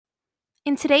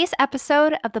In today's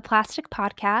episode of the Plastic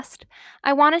Podcast,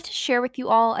 I wanted to share with you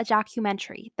all a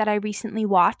documentary that I recently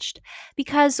watched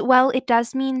because, well, it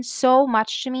does mean so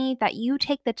much to me that you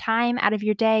take the time out of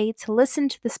your day to listen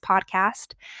to this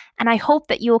podcast, and I hope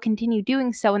that you will continue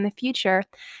doing so in the future.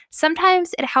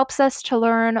 Sometimes it helps us to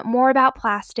learn more about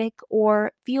plastic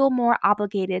or feel more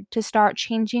obligated to start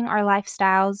changing our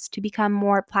lifestyles to become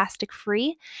more plastic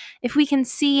free if we can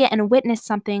see and witness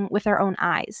something with our own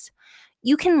eyes.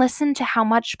 You can listen to how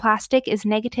much plastic is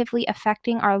negatively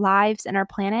affecting our lives and our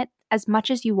planet as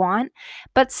much as you want,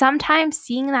 but sometimes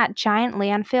seeing that giant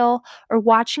landfill or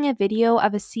watching a video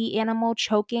of a sea animal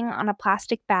choking on a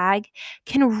plastic bag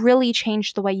can really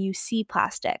change the way you see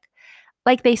plastic.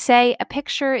 Like they say, a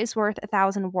picture is worth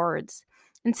 1,000 words.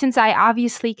 And since I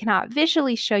obviously cannot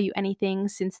visually show you anything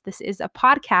since this is a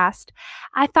podcast,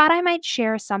 I thought I might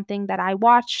share something that I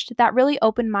watched that really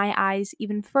opened my eyes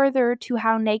even further to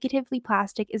how negatively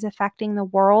plastic is affecting the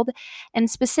world and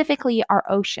specifically our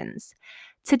oceans.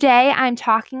 Today, I'm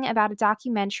talking about a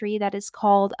documentary that is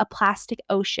called A Plastic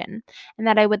Ocean and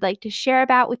that I would like to share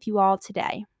about with you all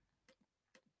today.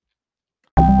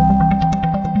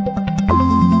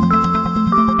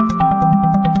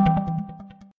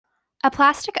 A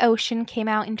Plastic Ocean came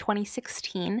out in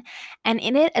 2016, and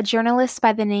in it, a journalist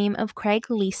by the name of Craig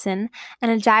Leeson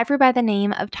and a diver by the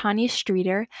name of Tanya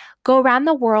Streeter go around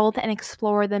the world and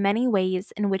explore the many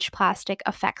ways in which plastic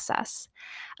affects us.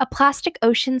 A Plastic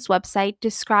Ocean's website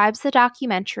describes the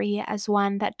documentary as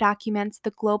one that documents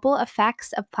the global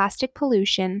effects of plastic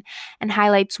pollution and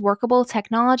highlights workable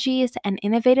technologies and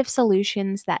innovative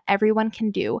solutions that everyone can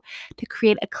do to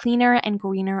create a cleaner and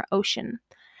greener ocean.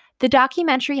 The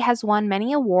documentary has won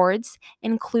many awards,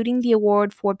 including the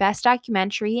award for Best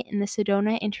Documentary in the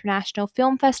Sedona International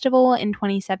Film Festival in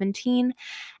 2017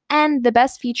 and the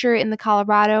Best Feature in the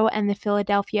Colorado and the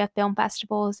Philadelphia Film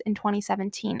Festivals in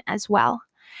 2017 as well.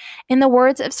 In the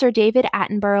words of Sir David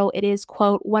Attenborough, it is,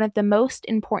 quote, one of the most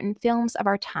important films of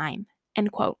our time,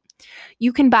 end quote.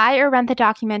 You can buy or rent the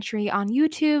documentary on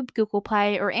YouTube, Google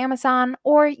Play, or Amazon,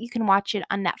 or you can watch it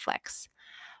on Netflix.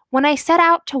 When I set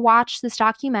out to watch this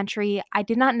documentary, I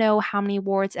did not know how many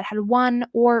awards it had won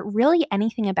or really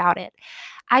anything about it.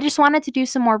 I just wanted to do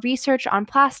some more research on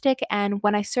plastic, and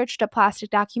when I searched up plastic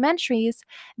documentaries,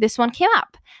 this one came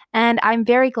up, and I'm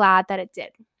very glad that it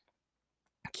did.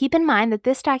 Keep in mind that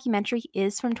this documentary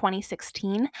is from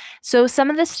 2016, so some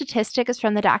of the statistics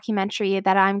from the documentary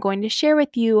that I'm going to share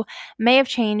with you may have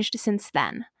changed since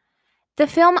then. The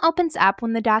film opens up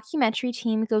when the documentary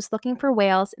team goes looking for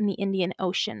whales in the Indian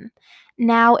Ocean.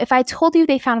 Now, if I told you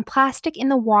they found plastic in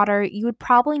the water, you would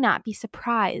probably not be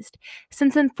surprised,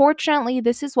 since unfortunately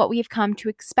this is what we have come to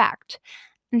expect.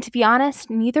 And to be honest,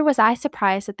 neither was I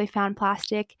surprised that they found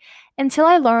plastic until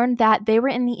I learned that they were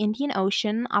in the Indian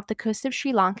Ocean off the coast of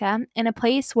Sri Lanka, in a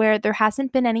place where there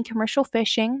hasn't been any commercial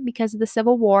fishing because of the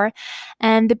Civil War,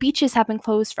 and the beaches have been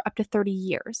closed for up to 30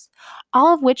 years.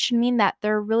 All of which should mean that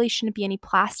there really shouldn't be any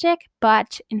plastic,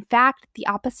 but in fact, the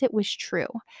opposite was true.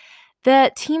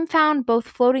 The team found, both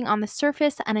floating on the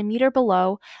surface and a meter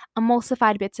below,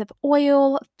 emulsified bits of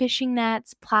oil, fishing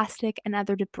nets, plastic, and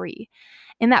other debris.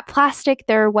 In that plastic,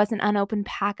 there was an unopened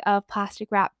pack of plastic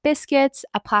wrapped biscuits,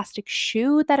 a plastic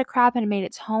shoe that a crab had made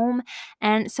its home,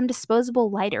 and some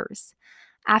disposable lighters.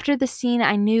 After the scene,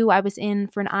 I knew I was in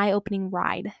for an eye opening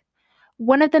ride.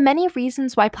 One of the many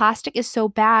reasons why plastic is so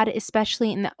bad,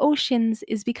 especially in the oceans,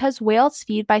 is because whales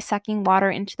feed by sucking water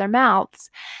into their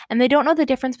mouths, and they don't know the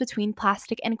difference between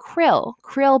plastic and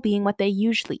krill being what they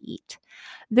usually eat.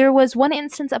 There was one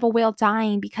instance of a whale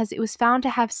dying because it was found to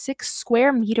have 6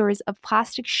 square meters of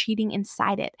plastic sheeting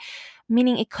inside it,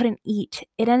 meaning it couldn't eat.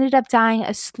 It ended up dying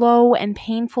a slow and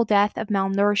painful death of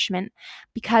malnourishment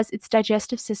because its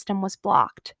digestive system was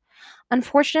blocked.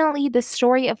 Unfortunately, the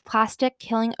story of plastic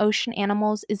killing ocean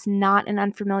animals is not an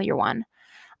unfamiliar one.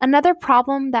 Another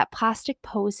problem that plastic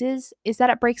poses is that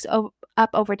it breaks up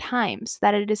over time so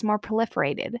that it is more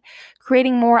proliferated,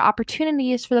 creating more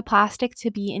opportunities for the plastic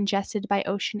to be ingested by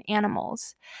ocean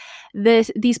animals.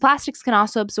 These plastics can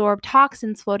also absorb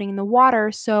toxins floating in the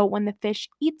water, so when the fish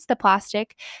eats the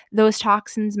plastic, those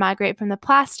toxins migrate from the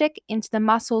plastic into the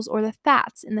mussels or the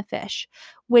fats in the fish,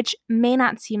 which may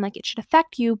not seem like it should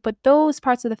affect you, but those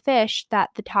parts of the fish that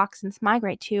the toxins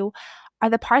migrate to are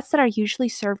the parts that are usually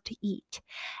served to eat.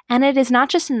 And it is not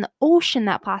just in the ocean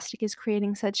that plastic is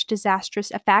creating such disastrous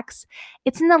effects,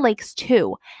 it's in the lakes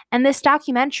too. And this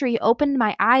documentary opened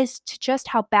my eyes to just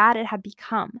how bad it had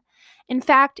become. In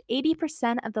fact,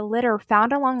 80% of the litter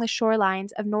found along the shorelines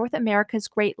of North America's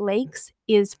Great Lakes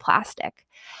is plastic.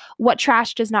 What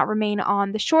trash does not remain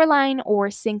on the shoreline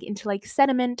or sink into lake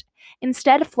sediment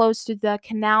instead flows through the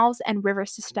canals and river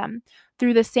system,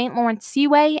 through the St. Lawrence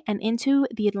Seaway, and into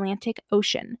the Atlantic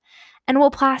Ocean. And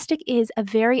while plastic is a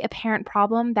very apparent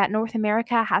problem that North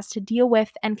America has to deal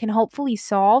with and can hopefully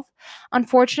solve,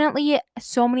 unfortunately,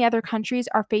 so many other countries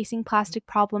are facing plastic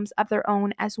problems of their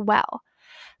own as well.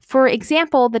 For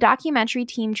example, the documentary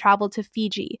team traveled to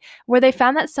Fiji, where they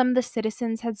found that some of the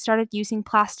citizens had started using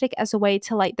plastic as a way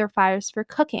to light their fires for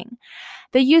cooking.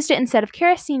 They used it instead of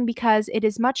kerosene because it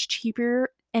is much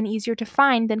cheaper and easier to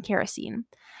find than kerosene.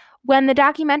 When the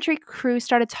documentary crew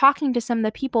started talking to some of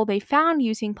the people they found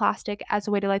using plastic as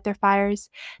a way to light their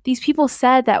fires, these people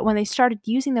said that when they started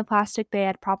using the plastic, they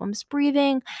had problems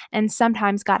breathing and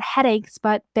sometimes got headaches,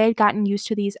 but they had gotten used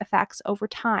to these effects over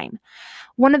time.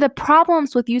 One of the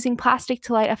problems with using plastic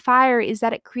to light a fire is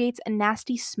that it creates a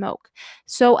nasty smoke.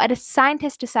 So, a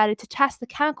scientist decided to test the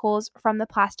chemicals from the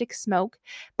plastic smoke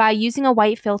by using a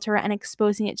white filter and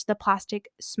exposing it to the plastic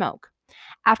smoke.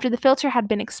 After the filter had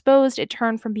been exposed, it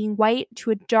turned from being white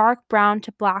to a dark brown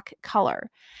to black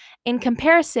color. In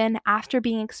comparison, after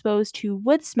being exposed to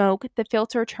wood smoke, the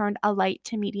filter turned a light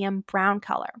to medium brown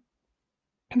color.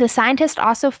 The scientists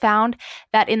also found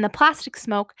that in the plastic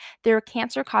smoke, there were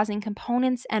cancer causing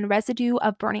components and residue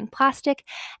of burning plastic,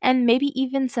 and maybe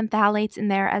even some phthalates in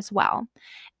there as well.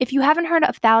 If you haven't heard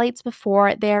of phthalates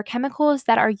before, they are chemicals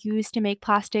that are used to make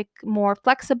plastic more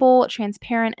flexible,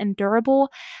 transparent, and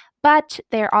durable, but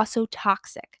they're also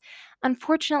toxic.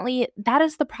 Unfortunately, that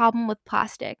is the problem with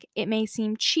plastic. It may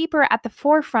seem cheaper at the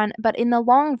forefront, but in the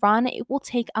long run, it will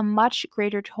take a much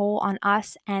greater toll on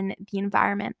us and the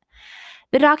environment.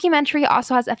 The documentary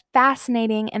also has a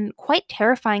fascinating and quite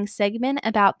terrifying segment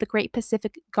about the Great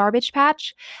Pacific Garbage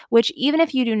Patch, which, even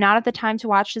if you do not have the time to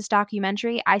watch this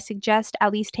documentary, I suggest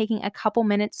at least taking a couple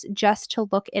minutes just to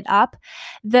look it up.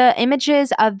 The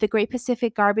images of the Great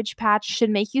Pacific Garbage Patch should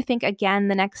make you think again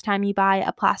the next time you buy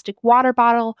a plastic water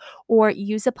bottle or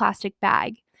use a plastic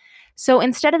bag. So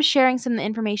instead of sharing some of the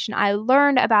information I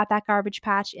learned about that garbage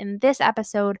patch in this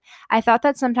episode, I thought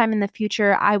that sometime in the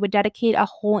future I would dedicate a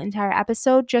whole entire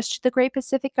episode just to the Great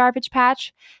Pacific Garbage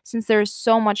Patch, since there's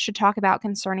so much to talk about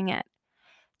concerning it.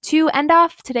 To end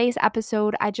off today's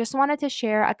episode, I just wanted to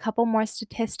share a couple more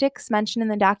statistics mentioned in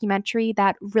the documentary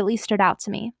that really stood out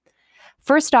to me.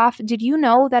 First off, did you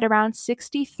know that around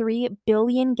 63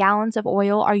 billion gallons of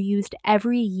oil are used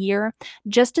every year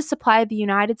just to supply the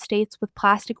United States with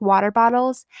plastic water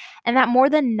bottles, and that more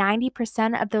than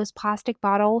 90% of those plastic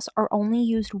bottles are only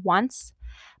used once?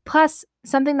 Plus,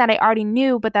 something that I already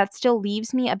knew, but that still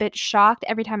leaves me a bit shocked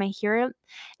every time I hear it,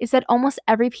 is that almost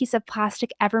every piece of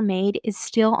plastic ever made is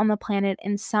still on the planet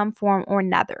in some form or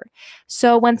another.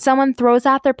 So when someone throws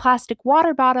out their plastic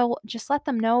water bottle, just let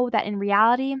them know that in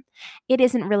reality, it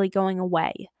isn't really going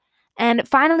away. And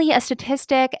finally, a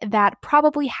statistic that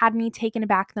probably had me taken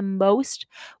aback the most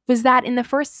was that in the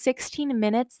first 16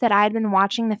 minutes that I had been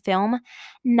watching the film,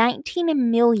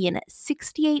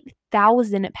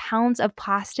 19,068,000 pounds of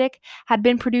plastic had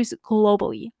been produced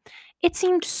globally. It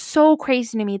seemed so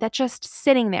crazy to me that just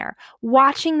sitting there,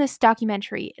 watching this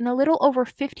documentary in a little over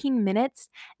 15 minutes,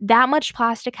 that much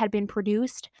plastic had been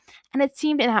produced, and it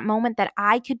seemed in that moment that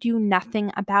I could do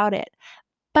nothing about it.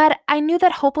 But I knew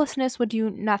that hopelessness would do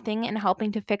nothing in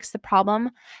helping to fix the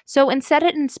problem. So instead,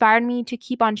 it inspired me to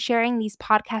keep on sharing these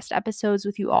podcast episodes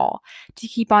with you all, to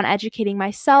keep on educating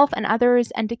myself and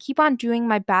others, and to keep on doing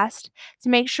my best to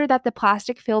make sure that the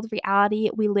plastic filled reality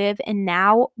we live in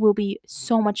now will be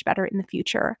so much better in the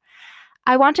future.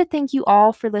 I want to thank you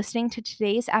all for listening to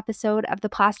today's episode of the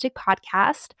Plastic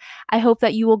Podcast. I hope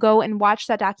that you will go and watch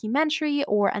that documentary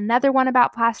or another one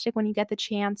about plastic when you get the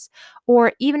chance.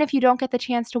 Or even if you don't get the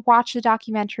chance to watch the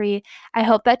documentary, I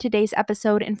hope that today's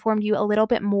episode informed you a little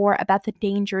bit more about the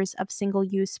dangers of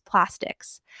single-use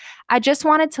plastics. I just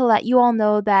wanted to let you all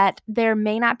know that there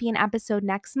may not be an episode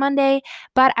next Monday,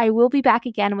 but I will be back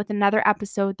again with another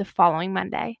episode the following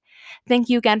Monday. Thank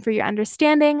you again for your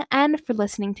understanding and for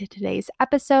listening to today's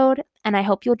episode, and I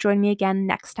hope you'll join me again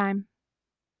next time.